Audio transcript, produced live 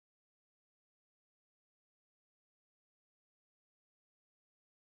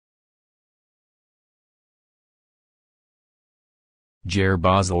Jair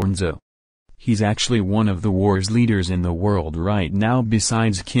Bolsonaro. He's actually one of the worst leaders in the world right now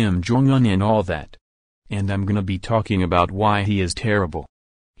besides Kim Jong-un and all that. And I'm gonna be talking about why he is terrible.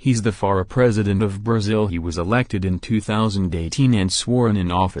 He's the former president of Brazil. He was elected in 2018 and sworn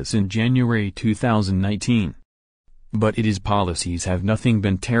in office in January 2019. But his policies have nothing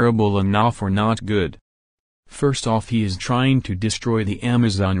been terrible enough or not good. First off, he is trying to destroy the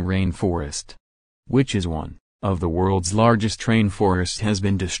Amazon rainforest, which is one of the world's largest rainforests has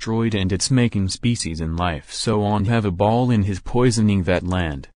been destroyed, and it's making species and life so on have a ball in his poisoning that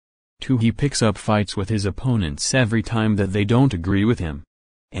land. 2. He picks up fights with his opponents every time that they don't agree with him,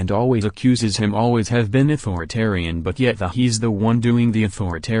 and always accuses him always have been authoritarian, but yet he's the one doing the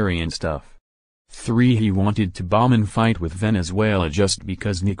authoritarian stuff. 3. He wanted to bomb and fight with Venezuela just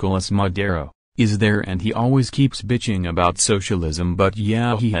because Nicolas Maduro is there, and he always keeps bitching about socialism, but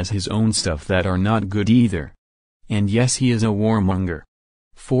yeah, he has his own stuff that are not good either. And yes, he is a warmonger.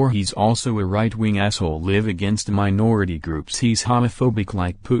 4. He's also a right-wing asshole, live against minority groups, he's homophobic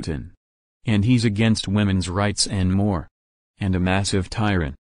like Putin. And he's against women's rights and more. And a massive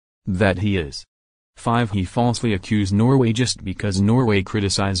tyrant. That he is. 5. He falsely accused Norway just because Norway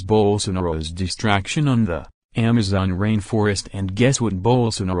criticized Bolsonaro's distraction on the Amazon rainforest, and guess what?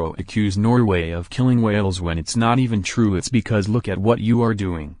 Bolsonaro accused Norway of killing whales when it's not even true. It's because look at what you are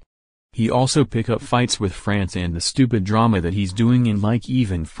doing. He also pick up fights with France and the stupid drama that he's doing, and like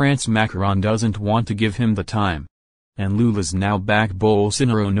even France, Macron doesn't want to give him the time. And Lula's now back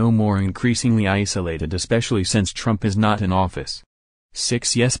Bolsonaro no more, increasingly isolated especially since Trump is not in office.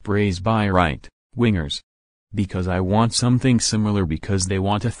 6. Yes, praised by right-wingers. Because I want something similar, because they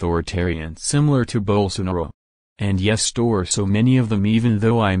want authoritarian similar to Bolsonaro. And yes, store so many of them, even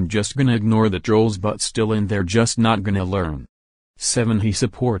though I'm just gonna ignore the trolls, but still, and they're just not gonna learn. 7. He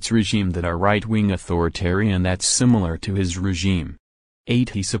supports regime that are right-wing authoritarian that's similar to his regime. 8.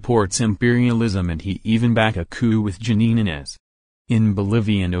 He supports imperialism, and he even backed a coup with Janine Áñez in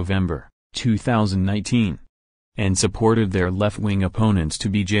Bolivia in November 2019. And supported their left-wing opponents to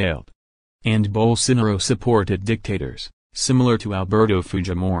be jailed. And Bolsonaro supported dictators, similar to Alberto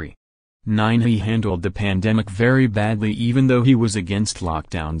Fujimori. 9. He handled the pandemic very badly, even though he was against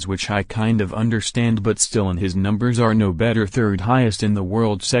lockdowns, which I kind of understand, but still, and his numbers are no better, third highest in the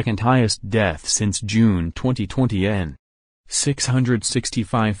world, second highest death since June 2020 n.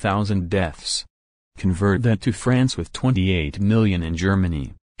 665,000 deaths. Convert that to France with 28 million and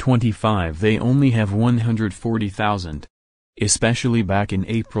Germany, 25, they only have 140,000. Especially back in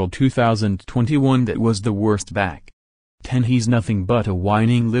April 2021, that was the worst back. 10. He's nothing but a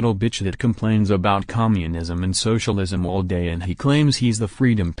whining little bitch that complains about communism and socialism all day, and he claims he's the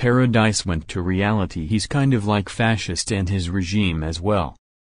freedom paradise when to reality he's kind of like fascist and his regime as well.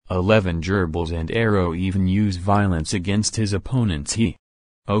 11. Jair Bolsonaro even use violence against his opponents.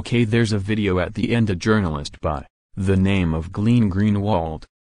 Okay, there's a video at the end, a journalist by the name of Glenn Greenwald,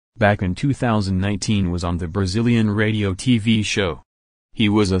 back in 2019 was on the Brazilian radio TV show. He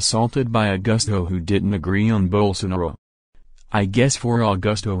was assaulted by Augusto, who didn't agree on Bolsonaro. I guess for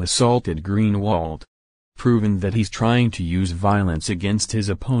Augusto assaulted Greenwald. Proven that he's trying to use violence against his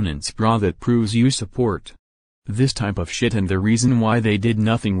opponents, brah, that proves you support this type of shit. And the reason why they did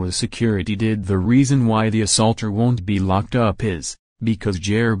nothing was security did. The reason why the assaulter won't be locked up is because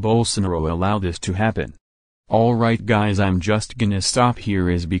Jair Bolsonaro allowed this to happen. Alright guys, I'm just gonna stop here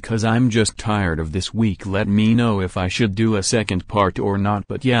is because I'm just tired of this week. Let me know if I should do a second part or not,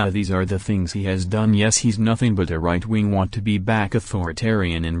 but yeah, these are the things he has done. Yes, he's nothing but a right-wing, want to be back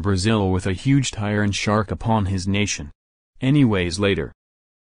authoritarian in Brazil with a huge tyrant shark upon his nation. Anyways, later.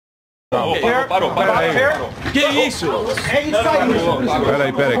 Parou. Que isso? É isso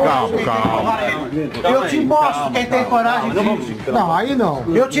aí. Peraí, calma. Eu te mostro quem tem coragem de... Não, aí não.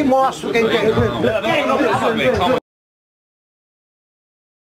 Eu te mostro quem tem...